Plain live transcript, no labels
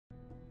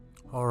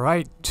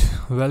Alright,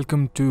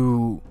 welcome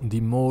to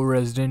the more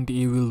Resident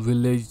Evil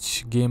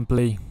Village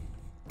gameplay.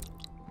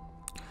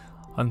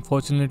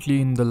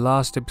 Unfortunately, in the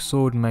last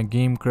episode, my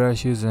game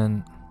crashes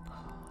and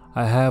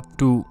I have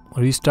to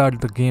restart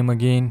the game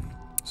again.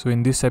 So,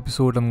 in this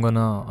episode,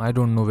 I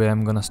don't know where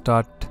I'm gonna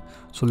start.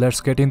 So,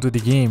 let's get into the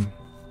game.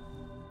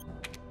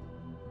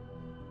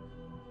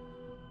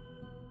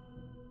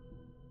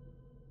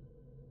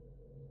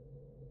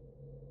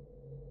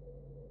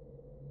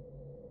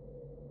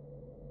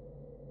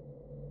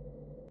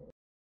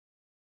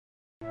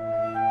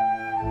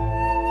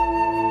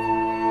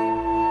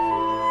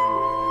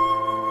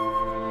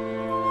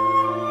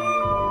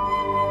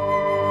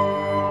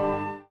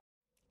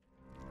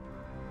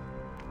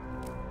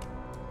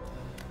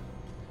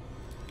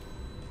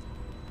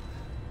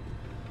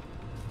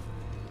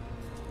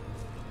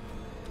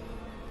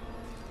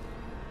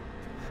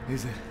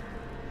 Is it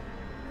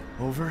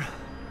over?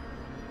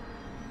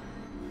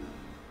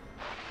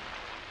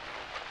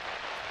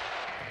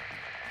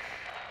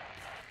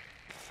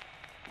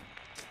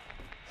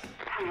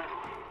 Hello.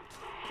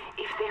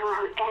 If there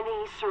are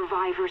any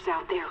survivors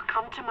out there,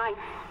 come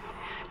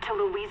to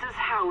Louisa's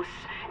house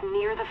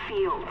near the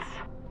fields.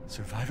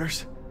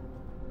 Survivors?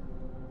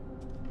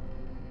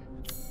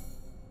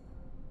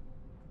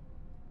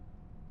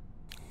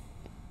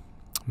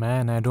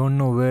 Man, I don't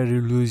know where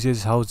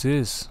Luigi's house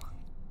is.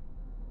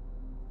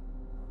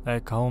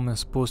 Like, how am I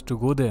supposed to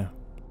go there?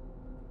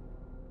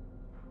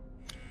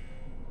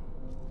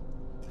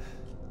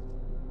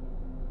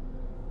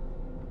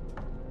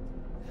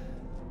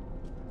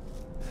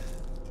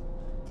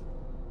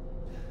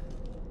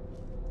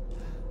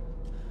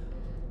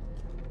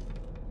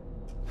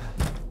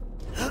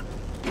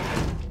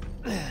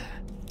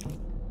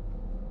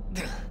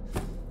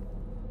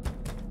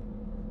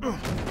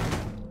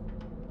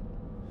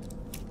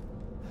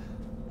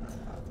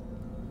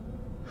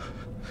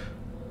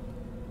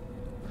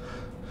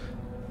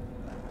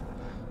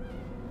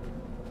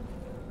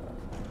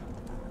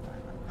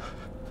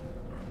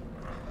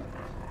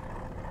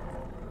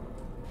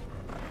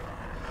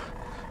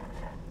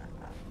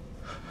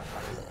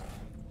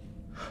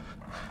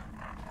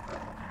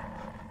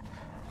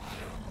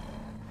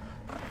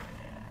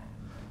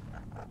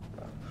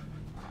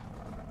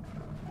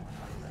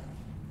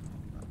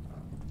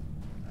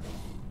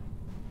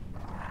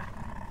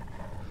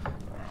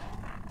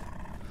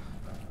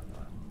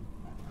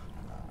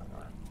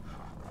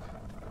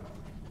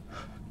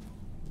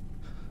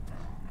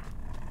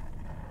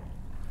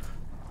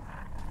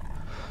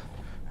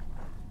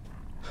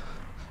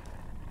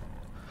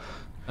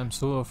 I'm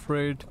so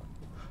afraid.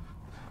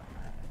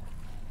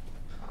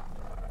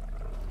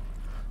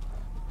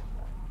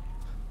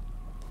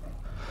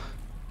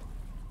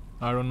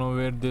 I don't know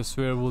where this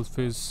werewolf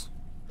is.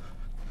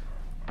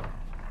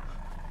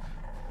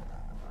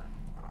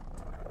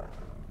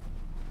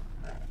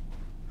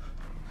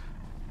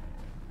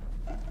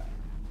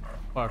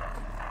 Fuck.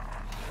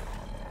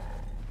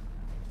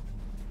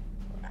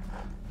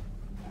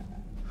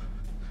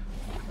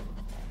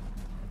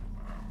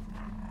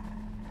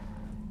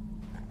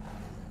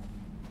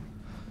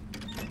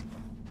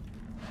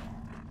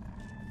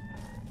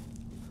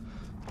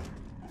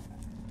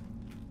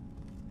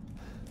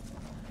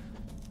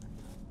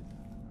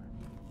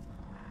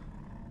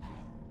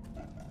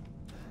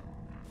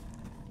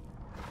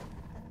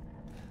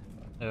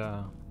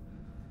 Yeah.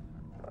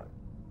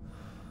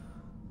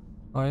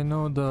 I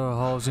know the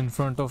house in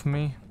front of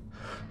me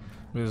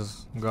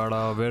is got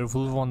a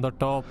werewolf on the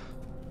top,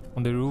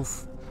 on the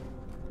roof,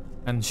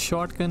 and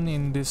shotgun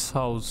in this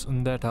house,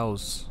 in that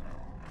house.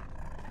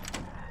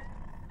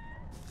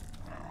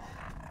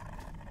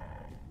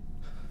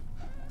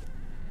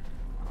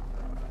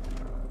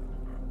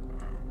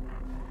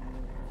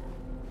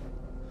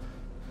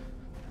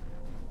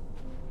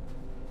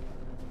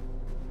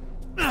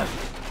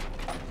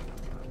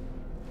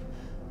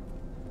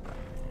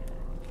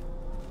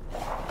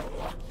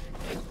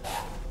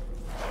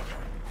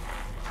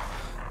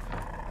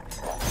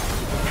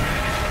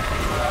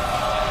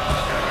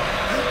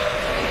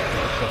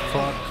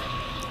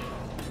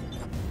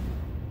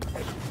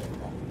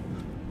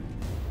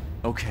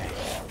 Okay.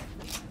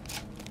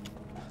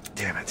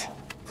 Damn it.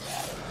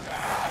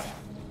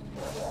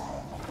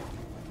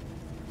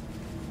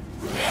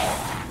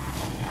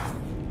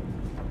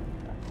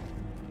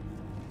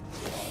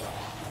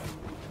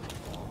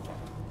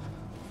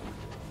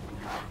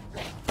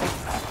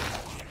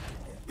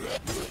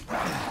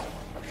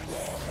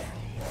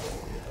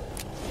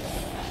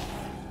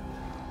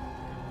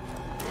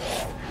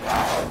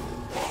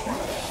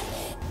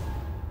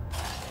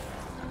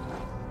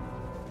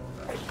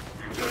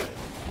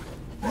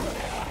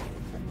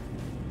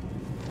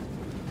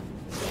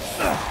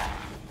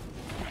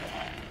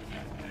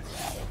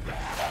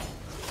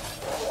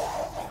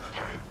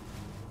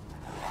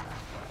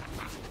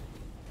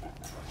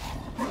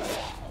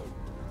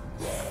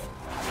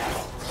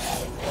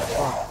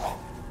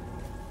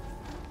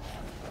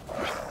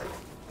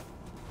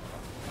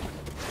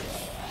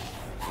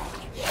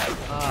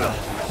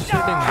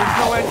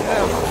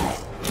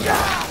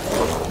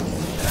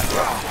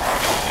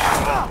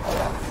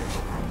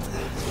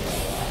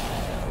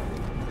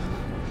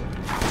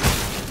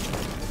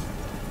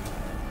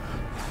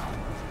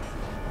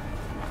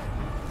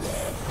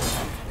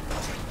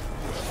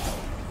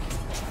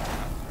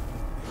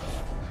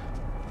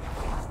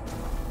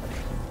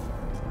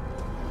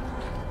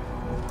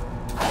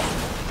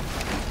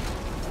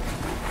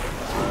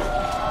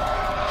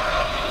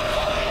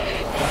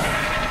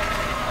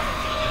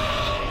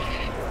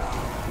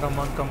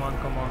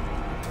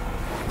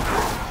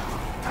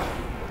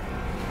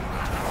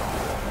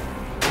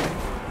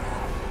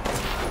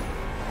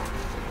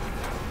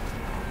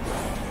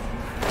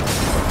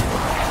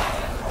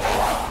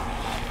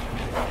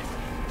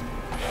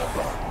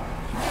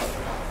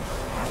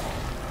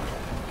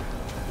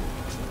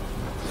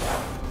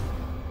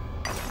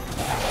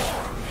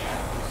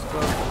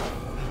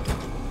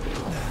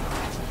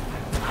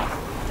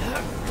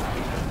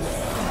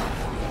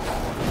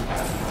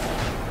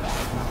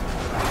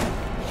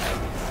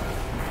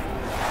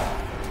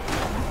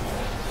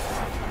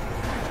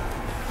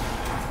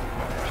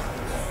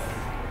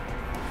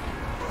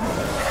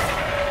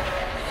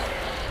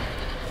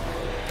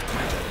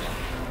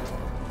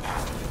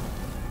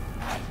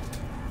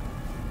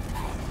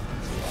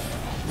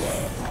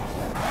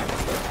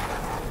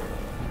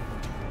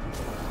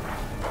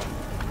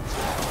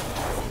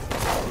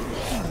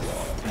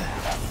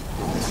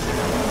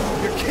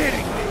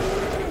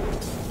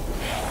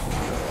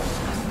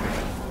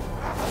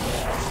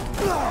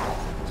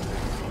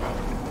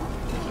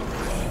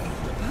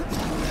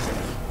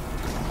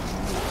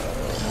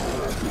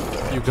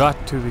 You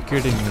got to be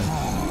kidding me.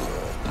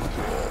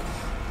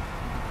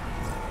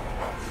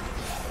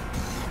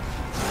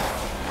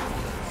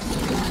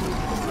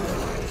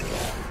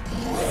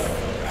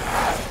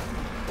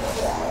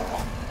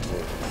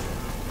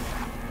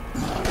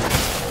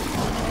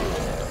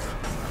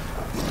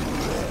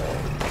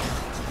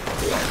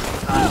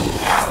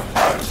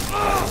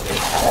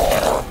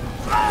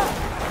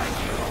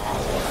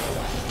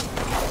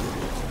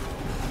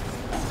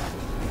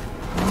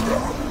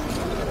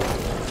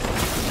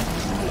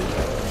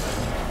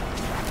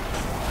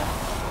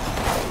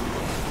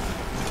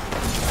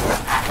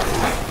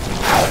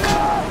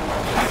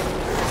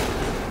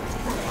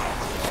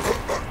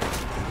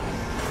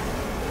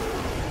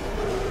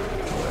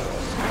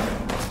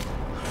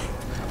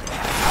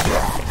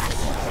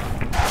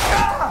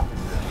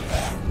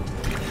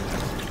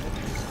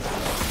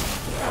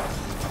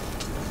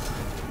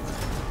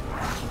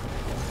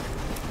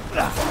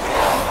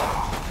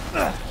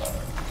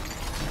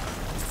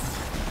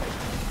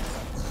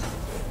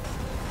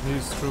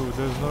 It's true,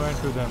 there's no end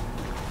to them.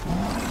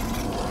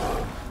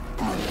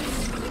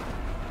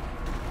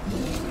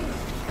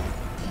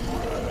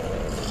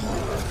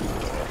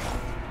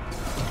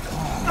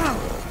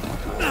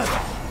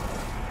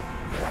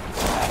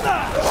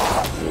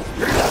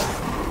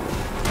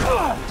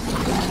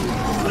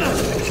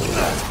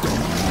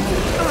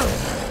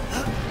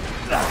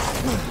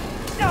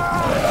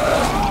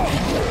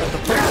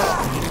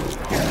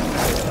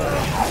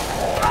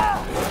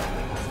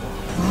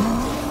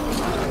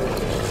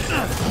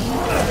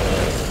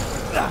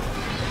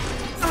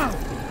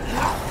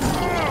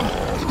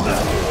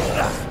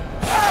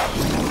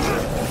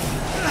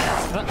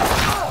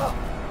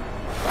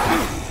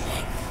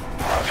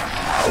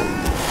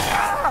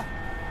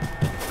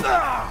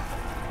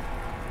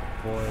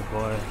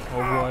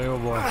 Boy, oh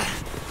boy.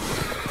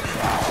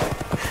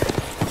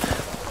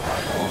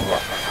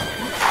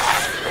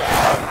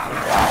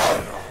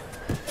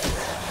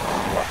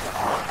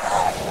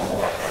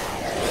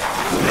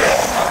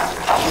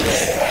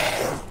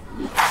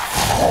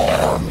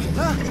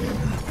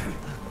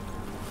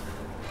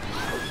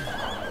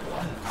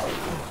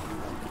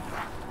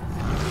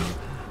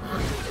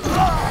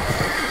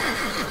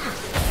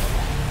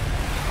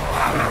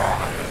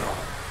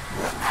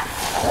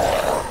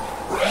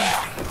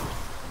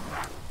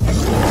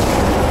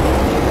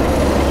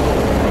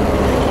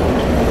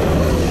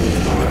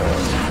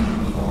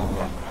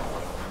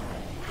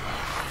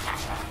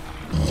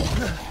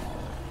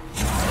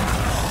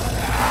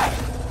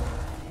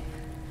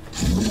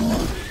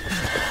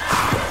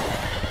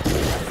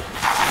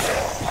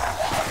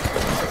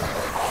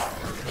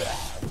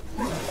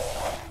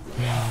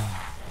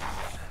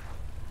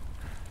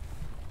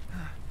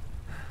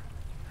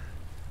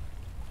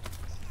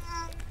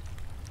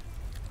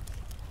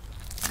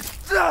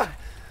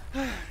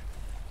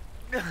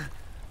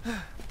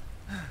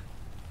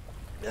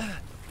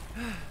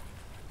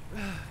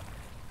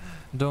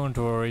 Don't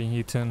worry,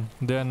 Ethan.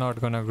 They're not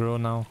gonna grow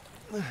now.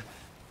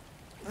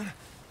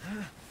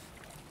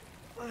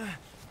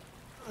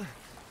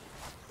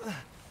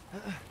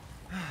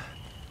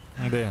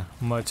 There,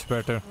 much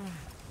better.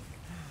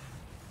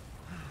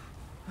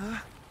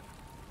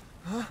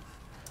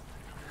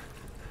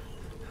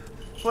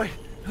 Wait.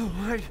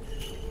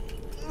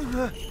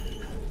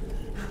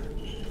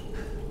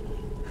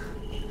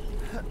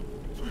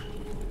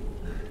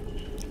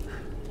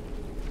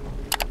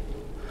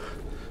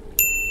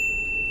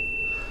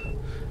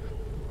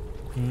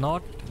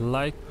 Not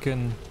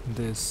liking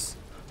this.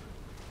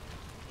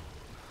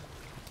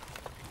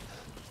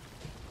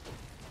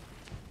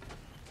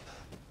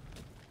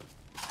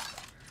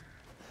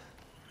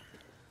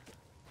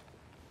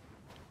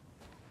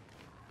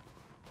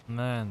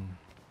 Man,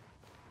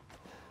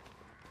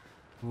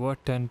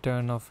 what a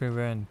turn of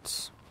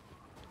events.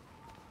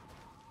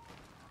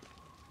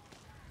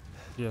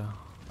 Yeah,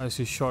 I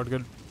see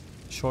shotgun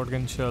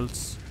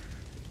shells.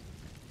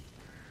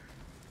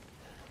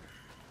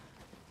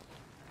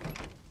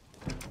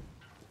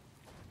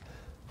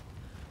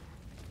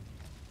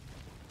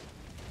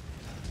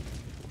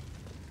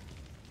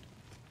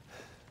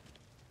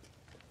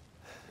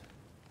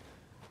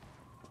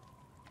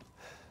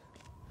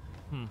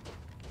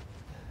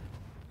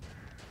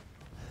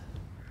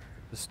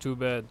 It's too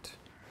bad.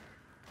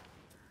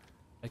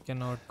 I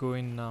cannot go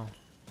in now.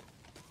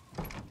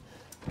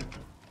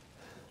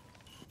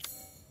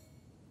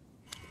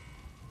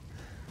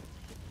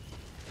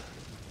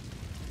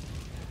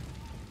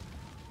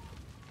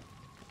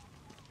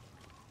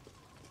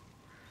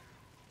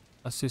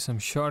 I see some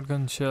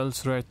shotgun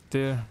shells right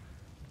there.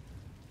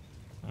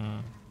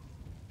 I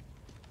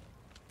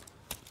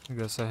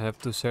guess I have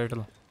to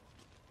settle.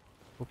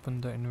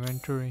 Open the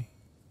inventory.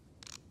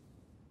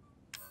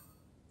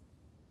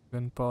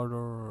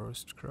 Gunpowder,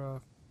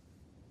 scrap.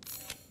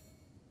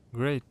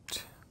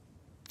 Great.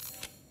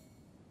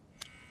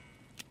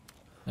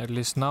 At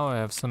least now I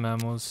have some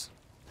ammos.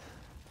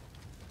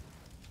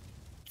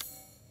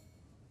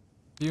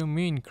 What do you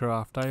mean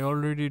craft? I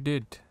already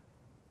did.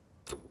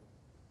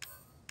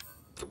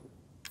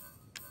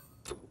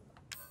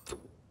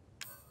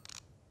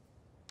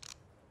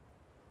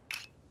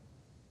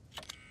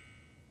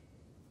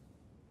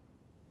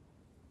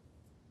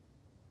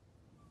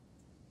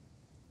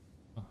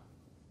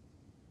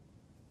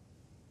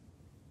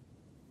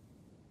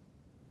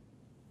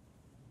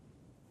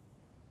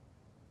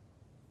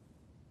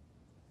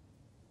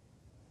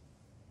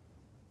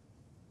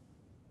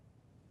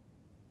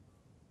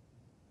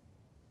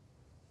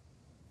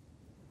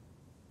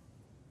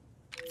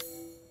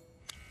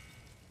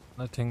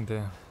 Nothing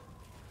there.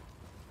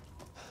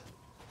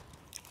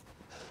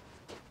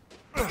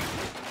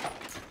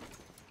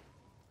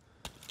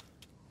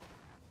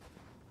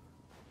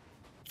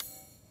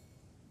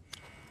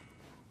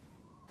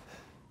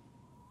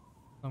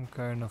 Some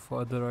kind of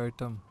other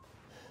item.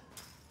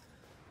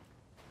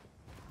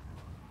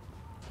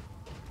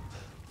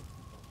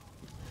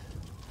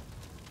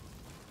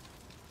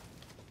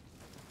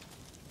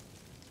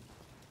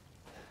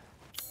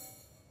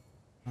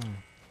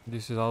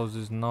 This house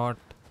is not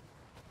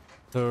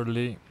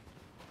thoroughly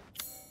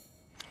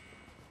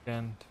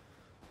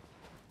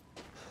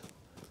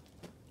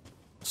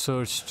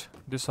searched.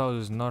 This house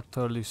is not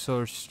thoroughly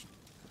searched.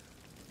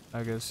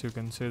 I guess you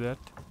can say that.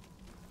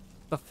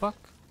 The fuck?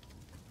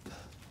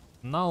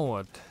 Now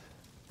what?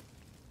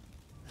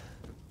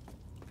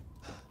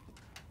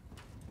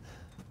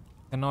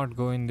 Cannot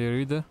go in there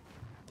either.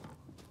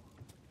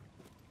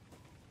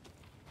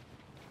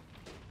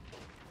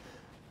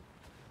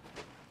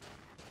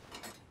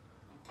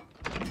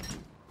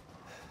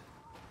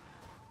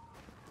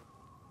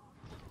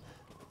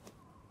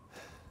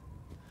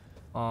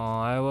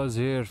 I was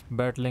here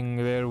battling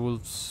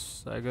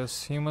werewolves. I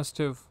guess he must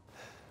have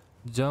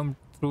jumped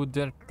through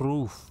that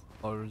roof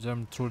or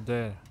jumped through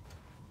there.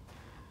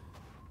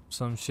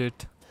 Some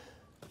shit.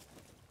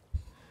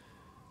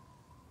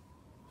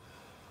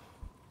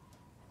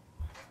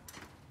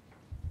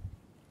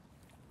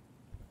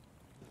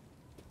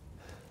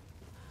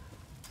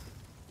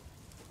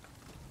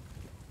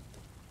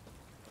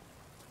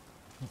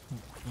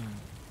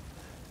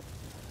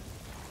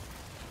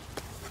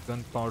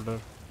 Gunpowder.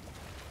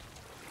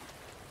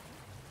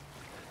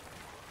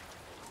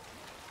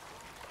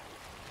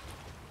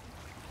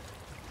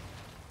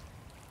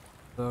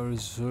 The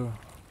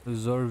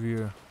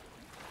reservoir.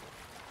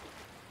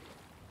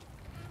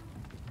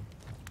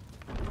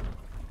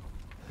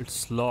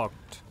 It's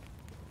locked.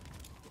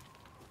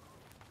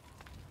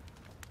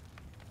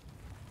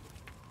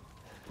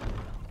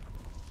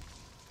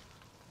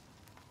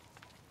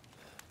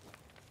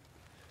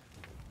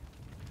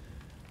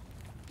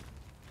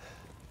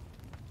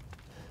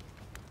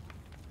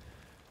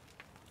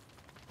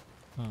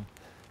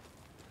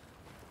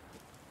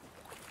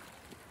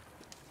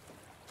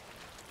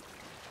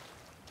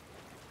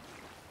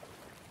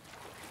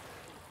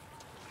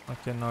 I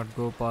cannot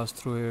go past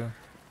through here.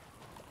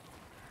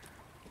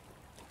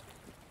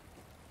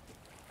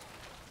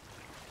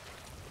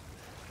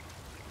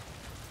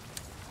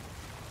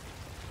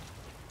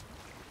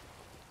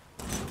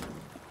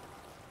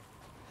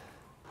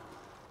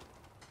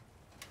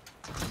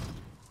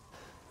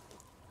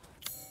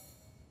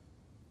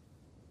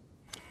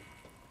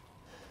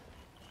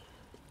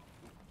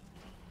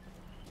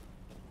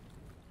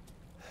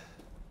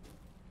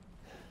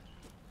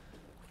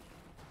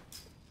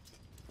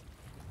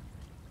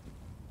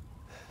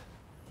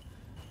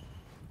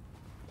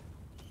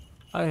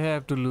 I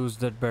have to lose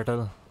that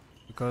battle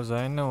because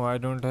I know I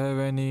don't have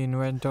any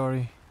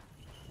inventory.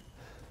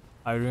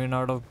 I ran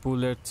out of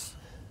bullets.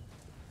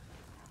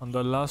 On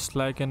the last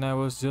Lycan I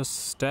was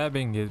just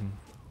stabbing him.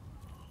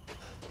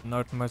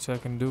 Not much I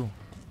can do.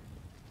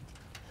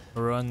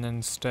 Run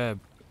and stab.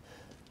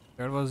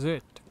 That was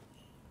it.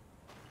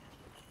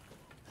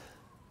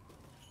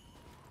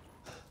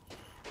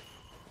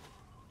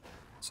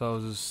 So I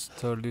was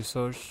thoroughly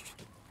searched.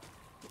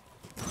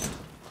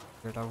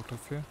 Get out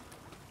of here.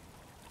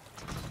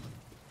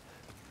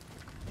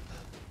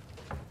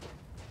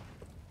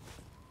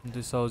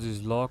 This house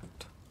is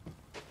locked,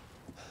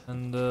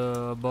 and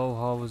the above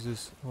house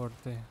is what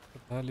the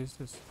hell is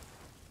this?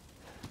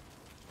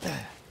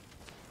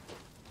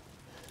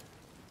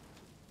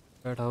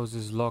 That house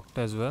is locked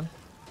as well.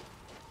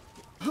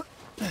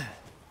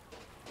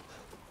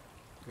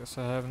 Guess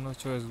I have no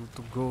choice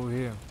to go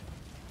here.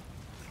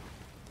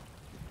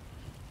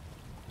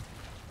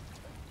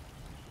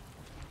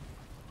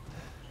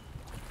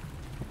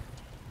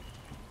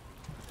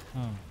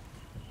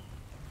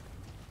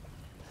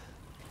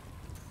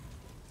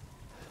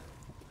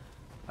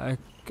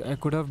 I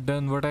could have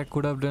done what I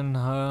could have done.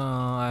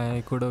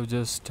 I could have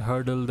just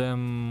hurdled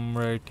them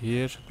right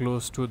here,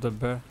 close to the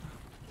bear.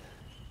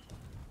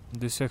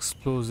 This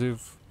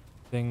explosive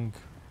thing,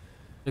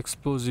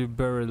 explosive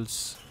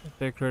barrels,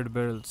 take red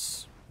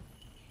barrels.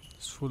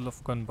 It's full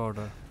of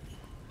gunpowder.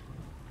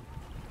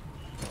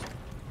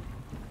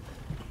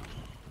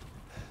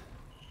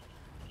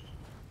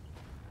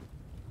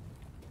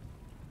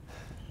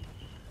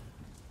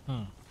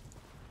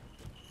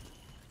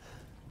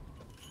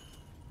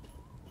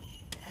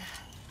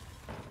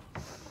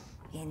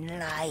 In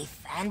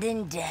life and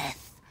in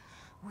death,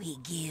 we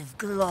give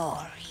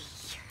glory.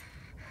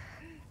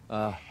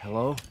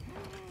 Hello?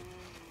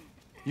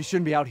 You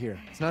shouldn't be out here.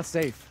 It's not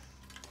safe.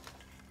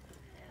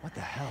 What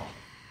the hell?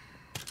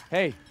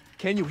 Hey,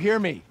 can you hear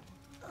me?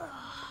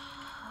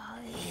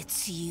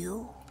 It's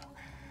you,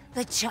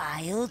 the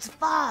child's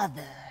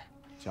father.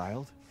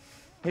 Child?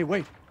 Hey,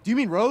 wait. Do you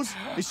mean Rose?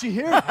 Is she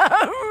here?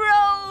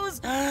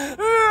 Rose!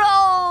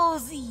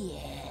 Rose,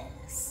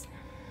 yes.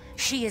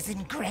 She is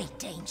in great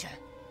danger.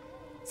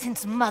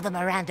 Since Mother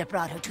Miranda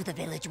brought her to the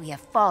village, we have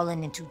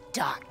fallen into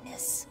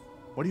darkness.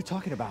 What are you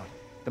talking about?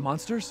 The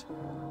monsters?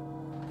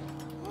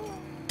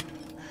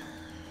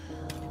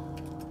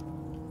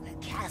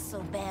 The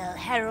castle bell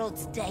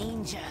heralds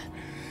danger.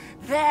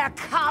 They're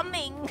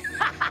coming!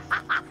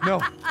 No.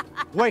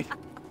 Wait.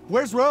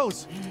 Where's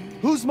Rose?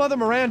 Who's Mother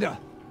Miranda?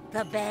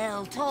 The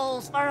bell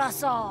tolls for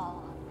us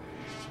all.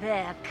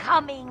 They're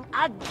coming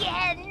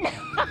again!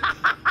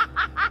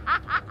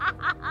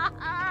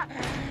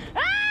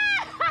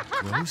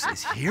 Rose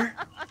is here?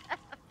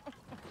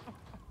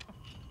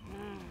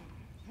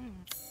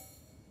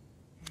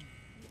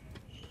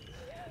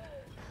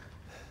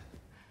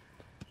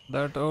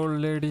 That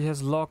old lady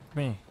has locked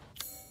me.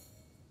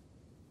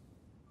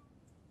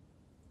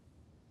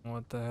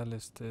 What the hell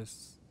is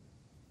this?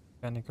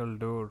 Mechanical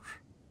door.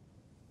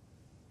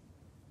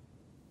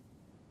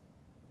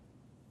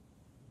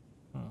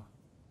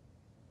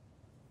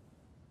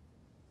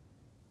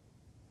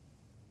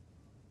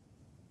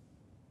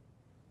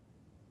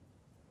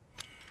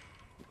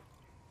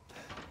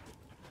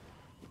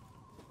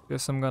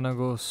 Guess I'm gonna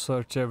go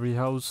search every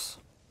house.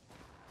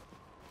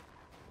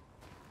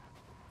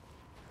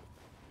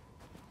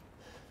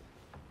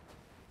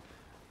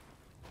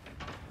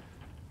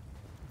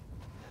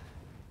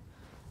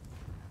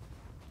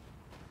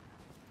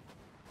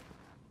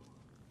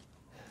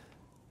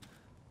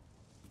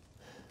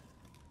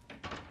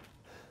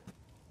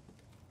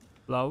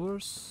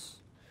 Flowers?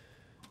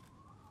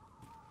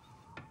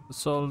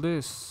 What's all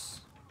this?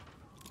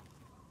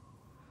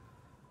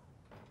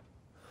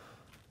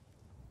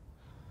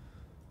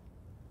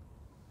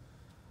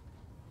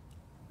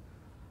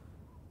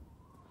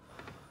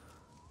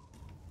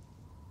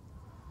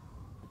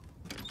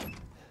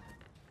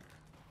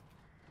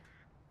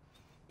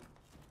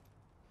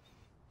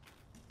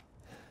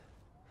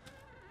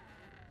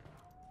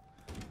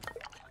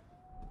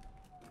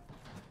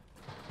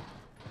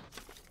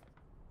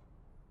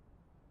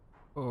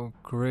 Oh,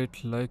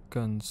 great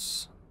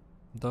lichens,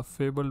 the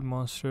fabled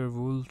monster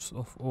wolves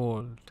of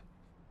old.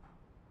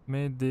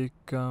 May they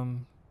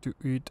come to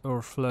eat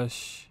our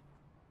flesh.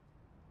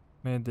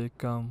 May they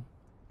come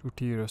to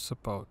tear us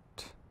apart.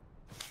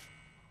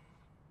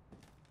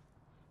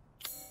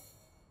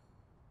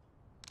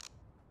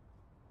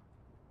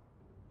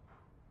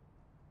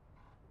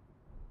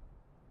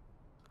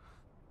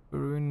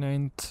 February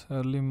 9th,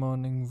 early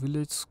morning,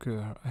 village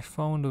square. I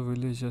found a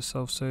village just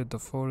outside the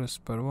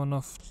forest, but one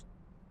of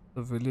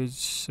the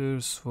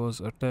villagers was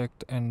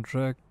attacked and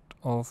dragged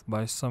off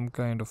by some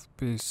kind of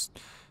beast.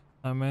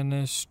 I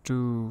managed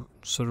to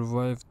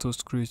survive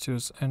those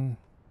creatures, and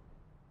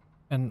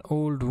an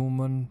old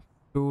woman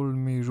told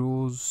me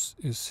Rose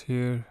is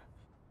here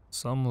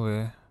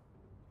somewhere.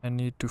 I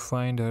need to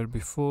find her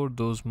before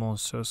those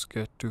monsters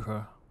get to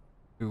her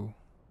too.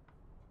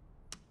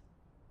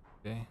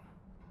 Okay.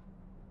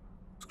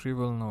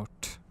 Scribble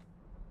note.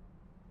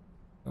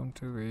 Come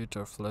to eat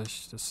our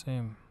flesh the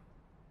same.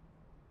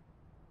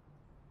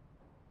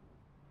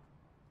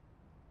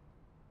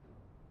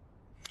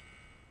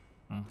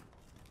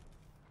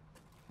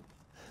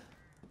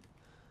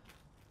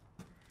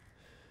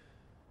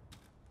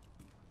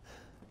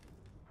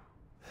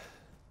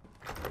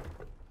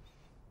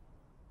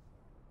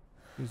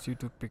 Easy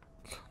to pick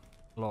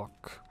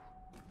lock.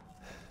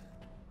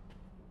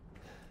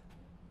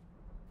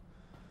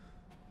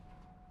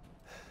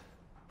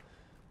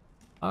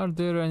 Are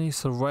there any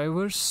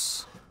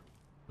survivors?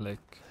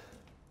 Like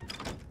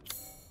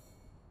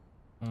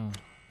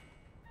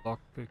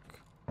lockpick.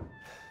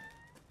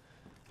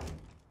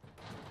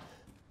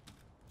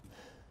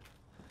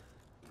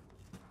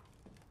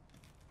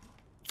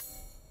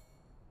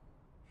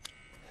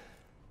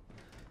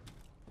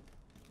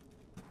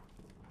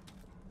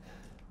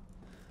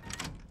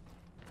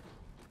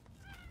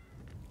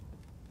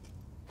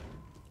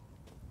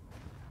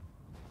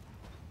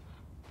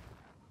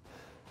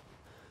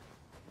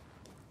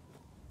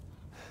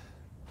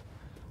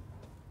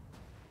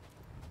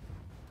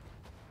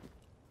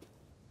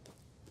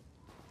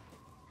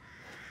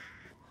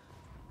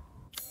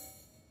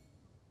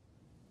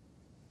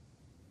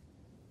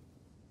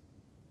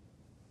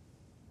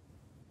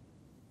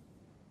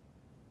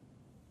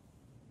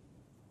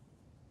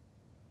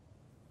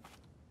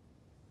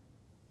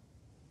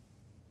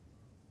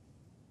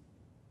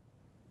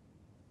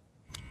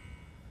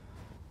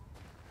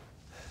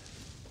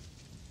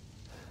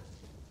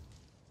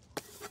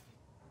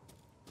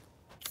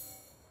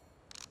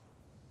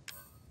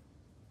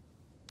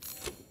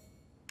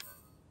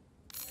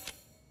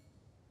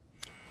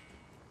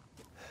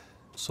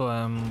 So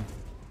I'm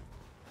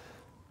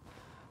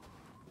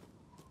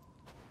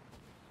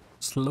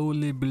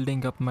slowly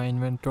building up my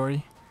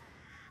inventory.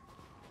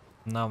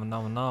 Now,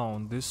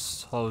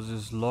 this house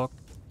is locked.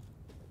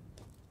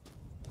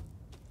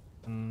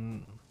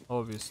 And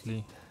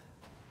obviously,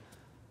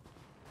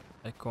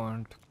 I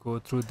can't go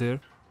through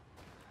there.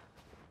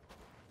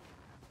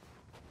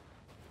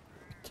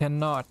 I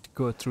cannot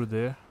go through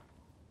there.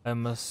 I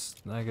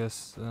must, I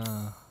guess,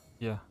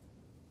 yeah.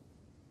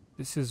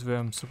 This is where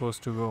I'm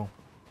supposed to go.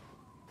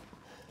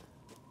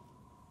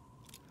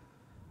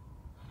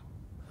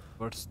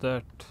 What's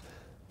that?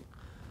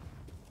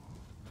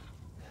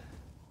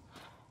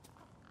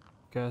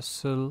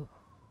 Castle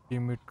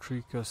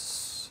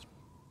Dimitriscus.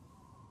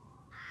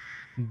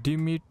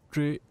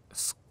 Dimitriscu.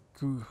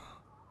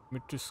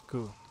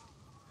 Dimitriscu.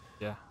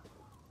 Yeah.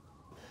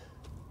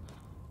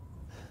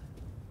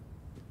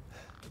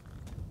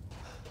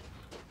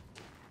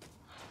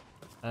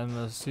 I'm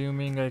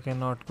assuming I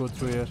cannot go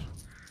through here.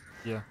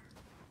 Yeah.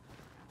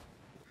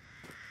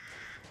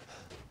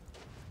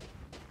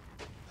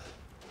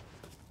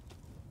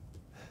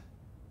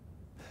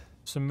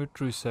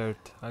 Cemetery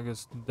site. I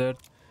guess that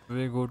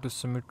way go to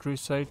cemetery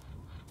site.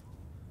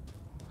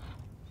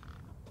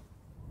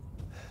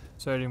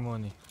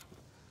 Ceremony.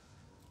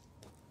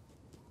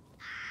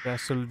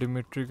 Castle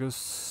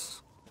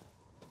Dimitriscus.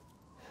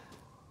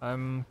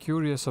 I'm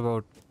curious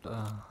about.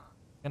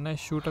 Can I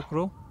shoot a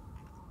crow?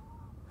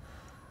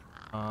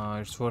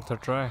 It's worth a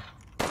try.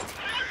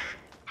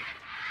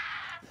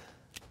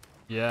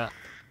 Yeah.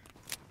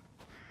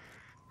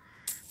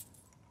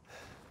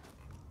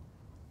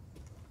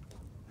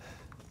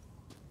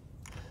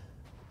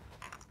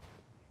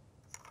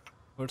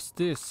 What's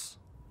this?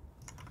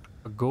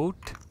 A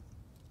goat?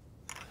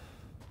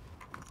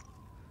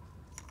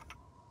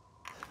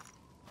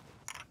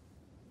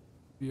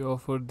 We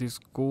offer these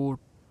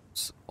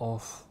goats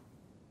of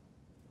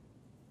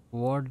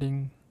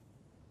warding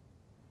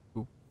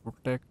to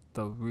protect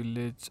the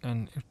village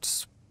and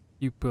its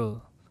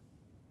people.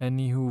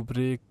 Any who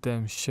break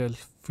them shall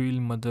feel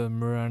Mother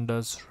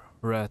Miranda's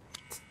wrath.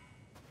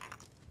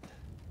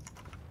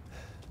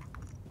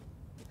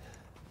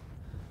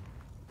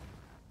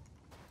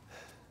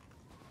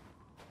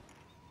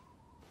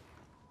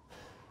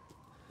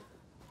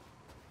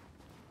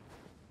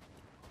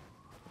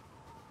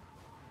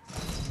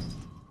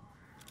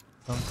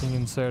 Something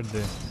inside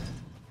there.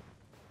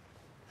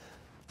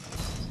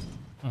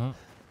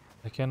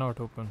 I cannot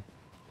open.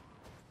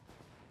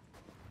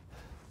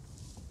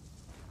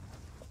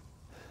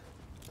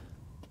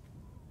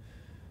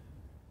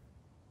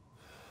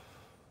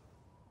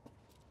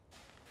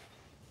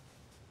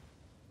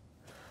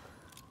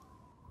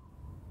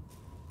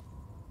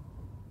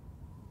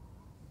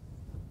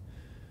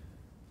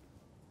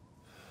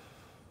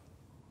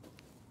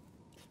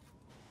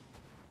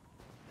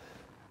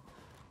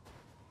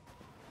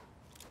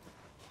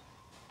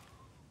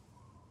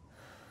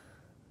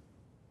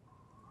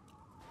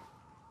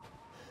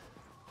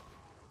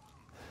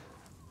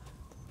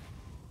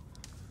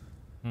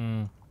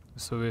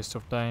 It's a waste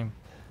of time.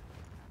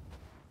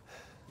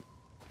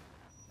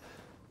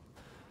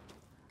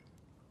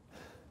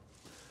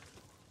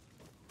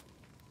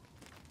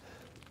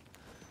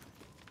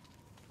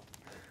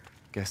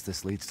 Guess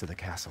this leads to the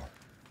castle.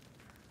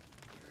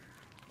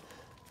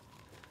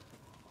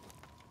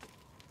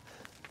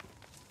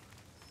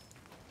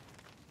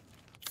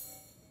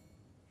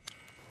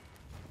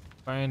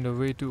 Find a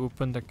way to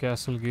open the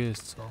castle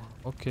gates.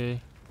 Oh,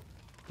 okay.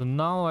 So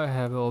now I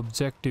have an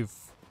objective.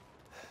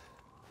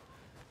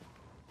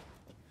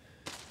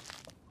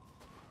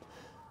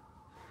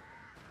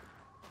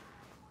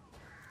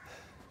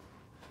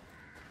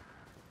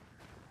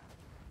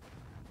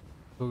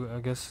 So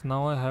I guess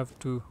now I have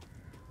to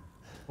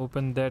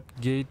open that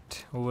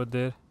gate over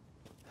there.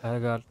 I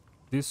got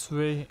this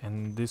way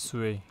and this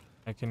way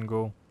I can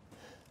go.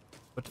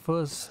 But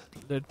first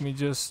let me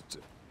just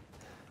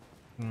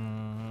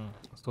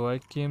so I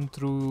came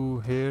through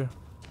here.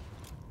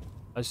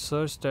 I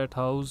searched that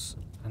house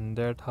and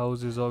that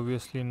house is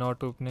obviously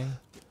not opening.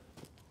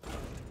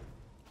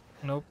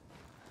 Nope.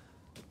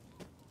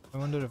 I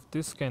wonder if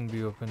this can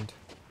be opened.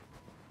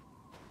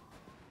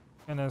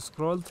 Can I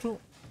scroll through?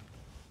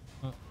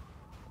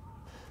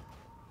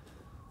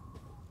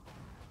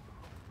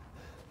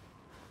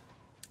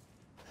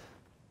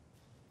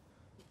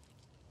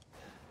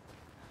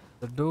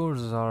 The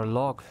doors are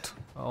locked.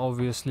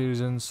 Obviously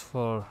reasons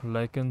for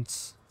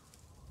lichens.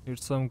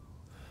 It's some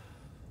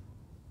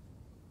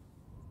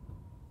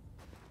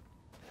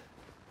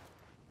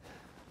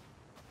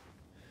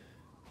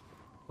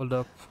hold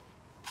up.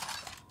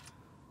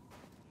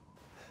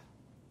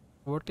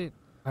 What it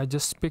I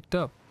just picked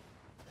up?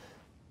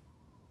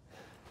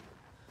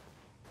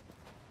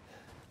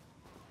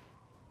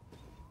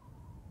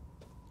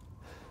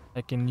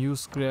 I can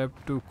use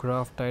scrap to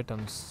craft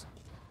items.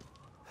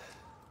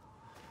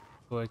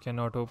 So I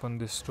cannot open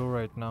this door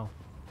right now.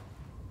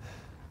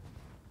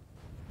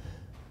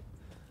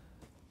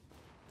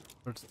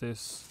 What's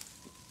this?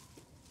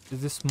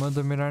 Is this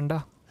Mother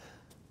Miranda?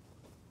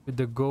 With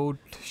the goat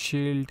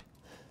shield.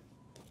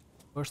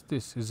 What's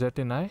this? Is that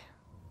an eye?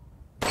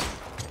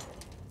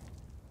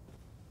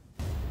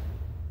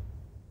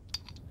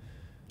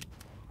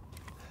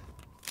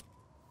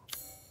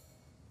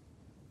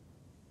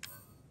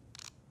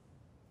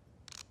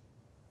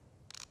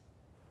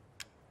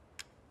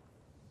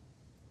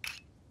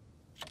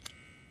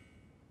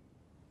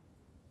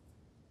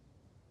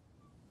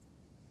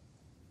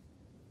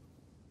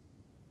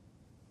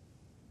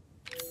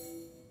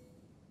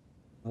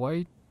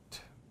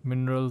 White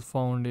mineral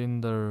found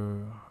in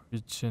the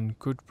region,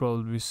 could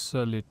probably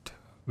sell it.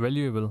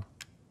 Valuable.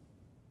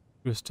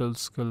 Crystal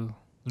skull.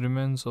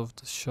 Remains of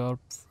the sharp,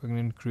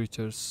 pregnant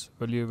creatures.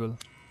 Valuable.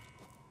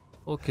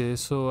 Okay,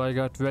 so I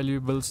got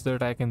valuables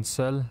that I can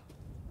sell.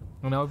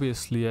 And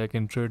obviously I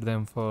can trade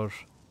them for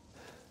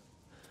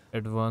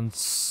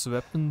advanced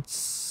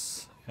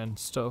weapons and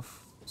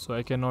stuff. So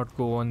I cannot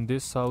go on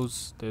this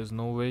house. There's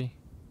no way.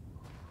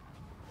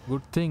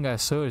 Good thing I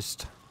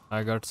searched.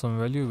 I got some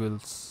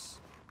valuables.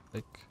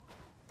 Like,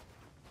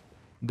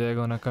 they're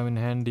gonna come in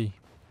handy.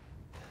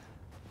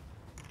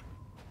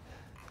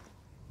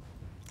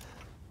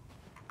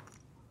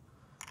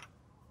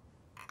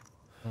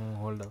 Oh,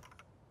 hold up.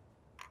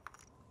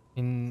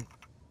 In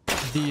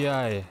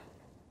DI.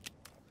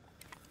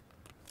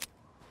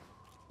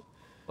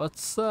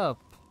 What's up?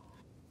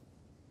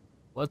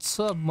 What's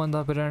up,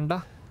 Manda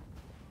Piranda?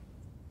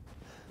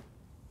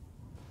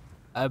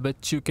 I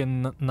bet you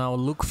can now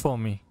look for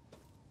me.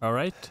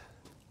 Alright?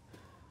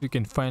 You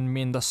can find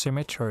me in the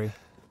cemetery.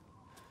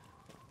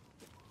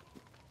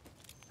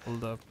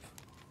 Hold up.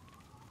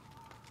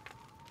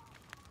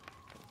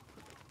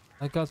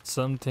 I got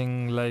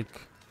something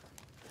like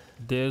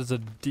there's a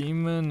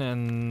demon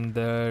and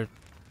that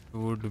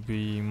would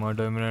be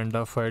Mother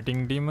Miranda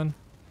fighting demon.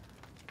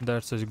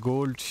 That's a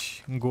goat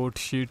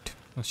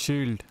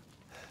shield.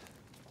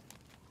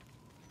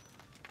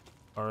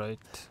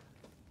 Alright.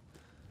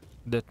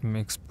 That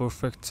makes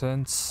perfect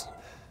sense.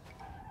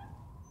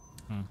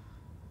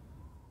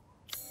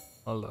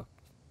 Hold up.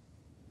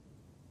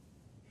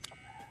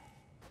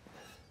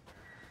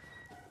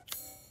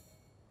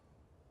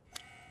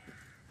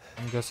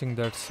 I'm guessing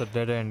that's a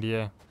dead end,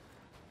 yeah.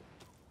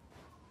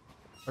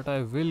 But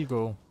I will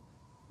go,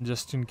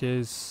 just in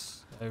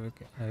case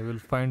I will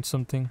find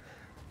something.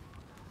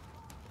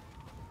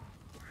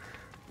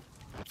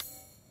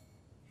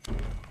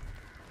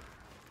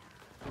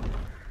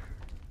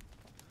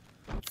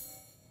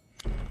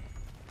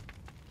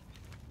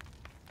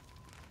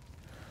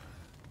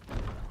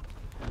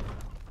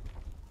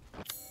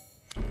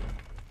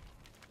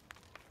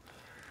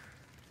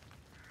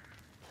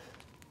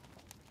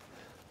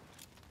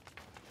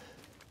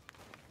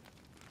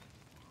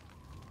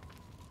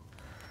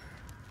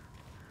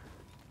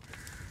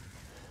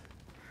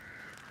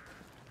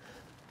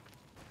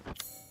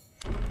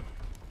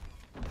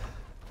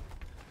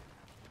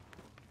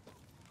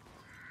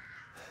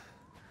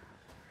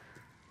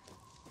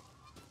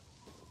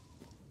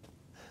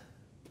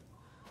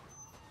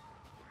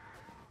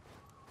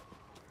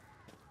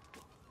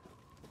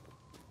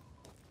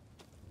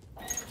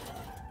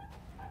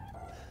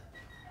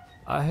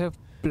 I have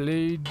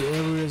played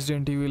every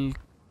Resident Evil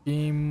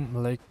game,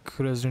 like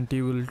Resident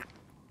Evil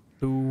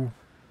 2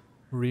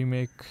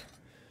 remake,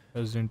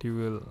 Resident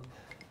Evil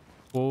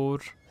 4,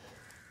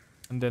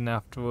 and then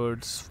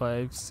afterwards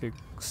 5, 6,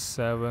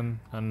 7,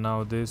 and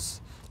now this.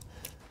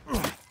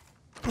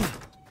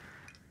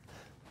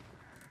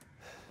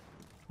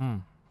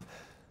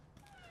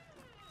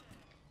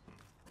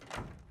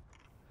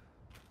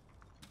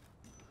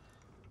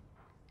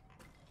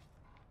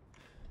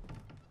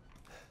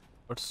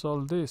 What's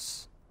all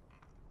this?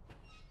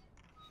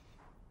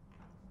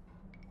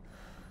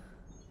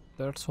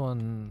 That's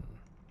one.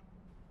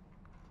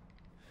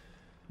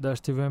 That's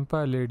the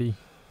vampire lady.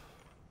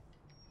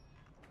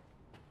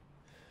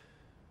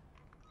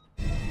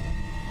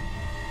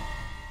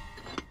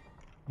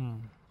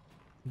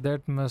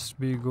 That must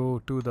be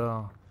go to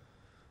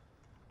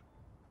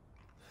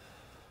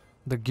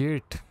the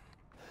gate.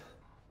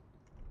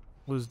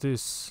 Who's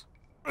this?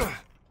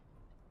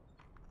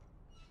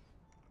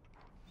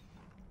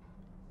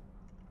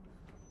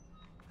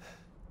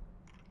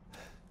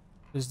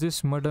 Is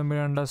this Mother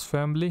Miranda's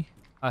family?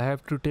 I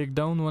have to take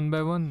down one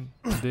by one.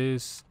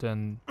 This,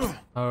 then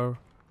her,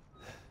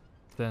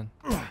 then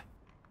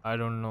I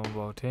don't know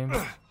about him,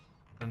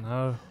 then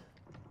her,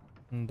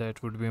 and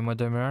that would be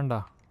Mother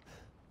Miranda.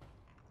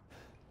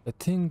 I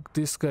think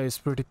this guy is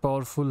pretty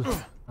powerful.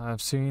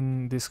 I've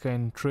seen this guy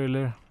in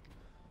trailer.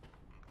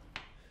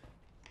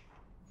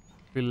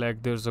 Feel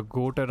like there's a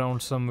goat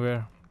around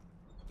somewhere.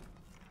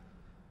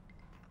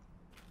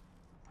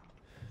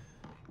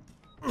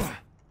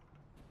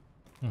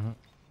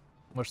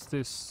 What's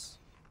this?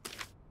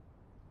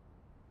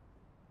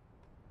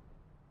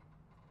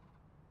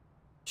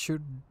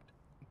 Should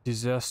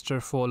disaster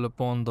fall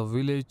upon the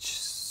village,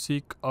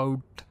 seek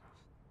out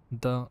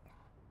the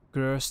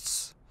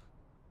crests.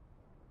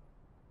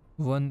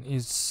 One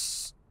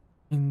is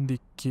in the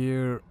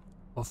care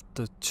of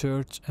the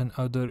church and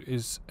other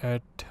is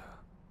at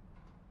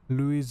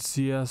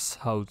Louisia's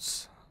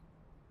house.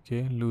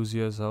 Okay,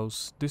 Louisia's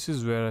house. This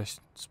is where I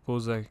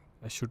suppose I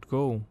should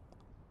go.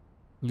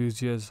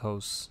 Louisia's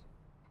house.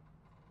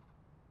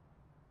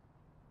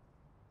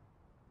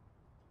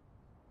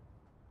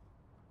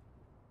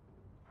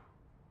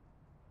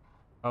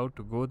 How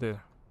to go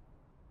there?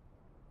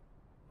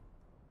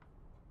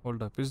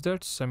 Hold up, is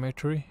that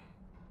cemetery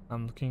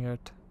I'm looking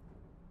at?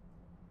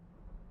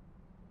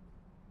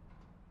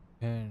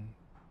 And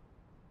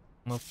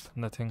nope,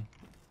 nothing.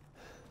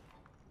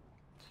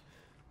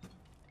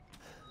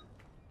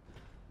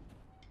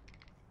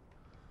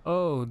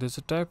 Oh, there's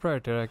a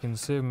typewriter. I can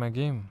save my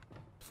game.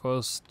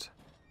 first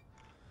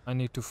I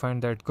need to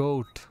find that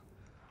goat.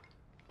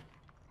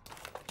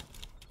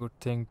 Good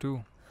thing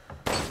too.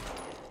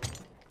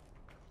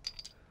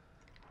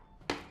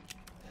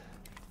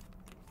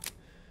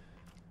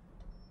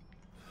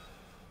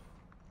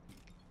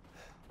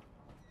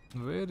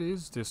 Where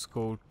is this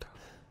goat?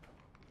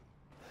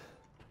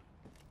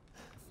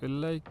 I feel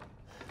like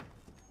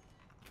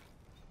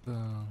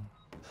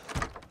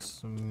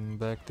it's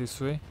back this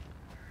way.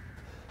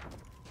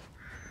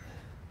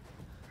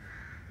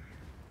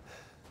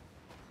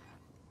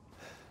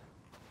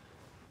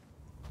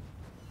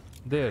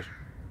 There.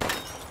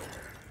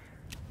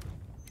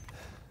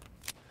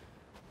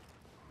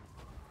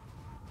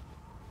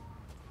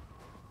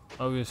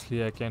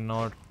 Obviously I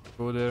cannot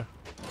go there.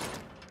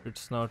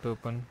 It's not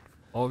open.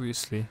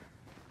 Obviously.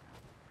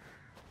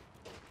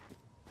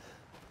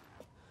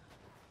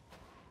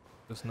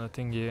 There's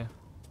nothing here.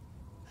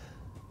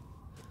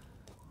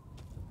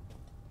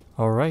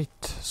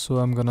 Alright, so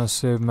I'm gonna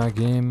save my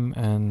game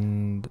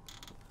and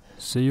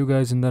see you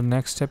guys in the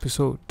next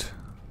episode.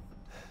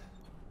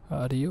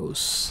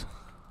 Adios.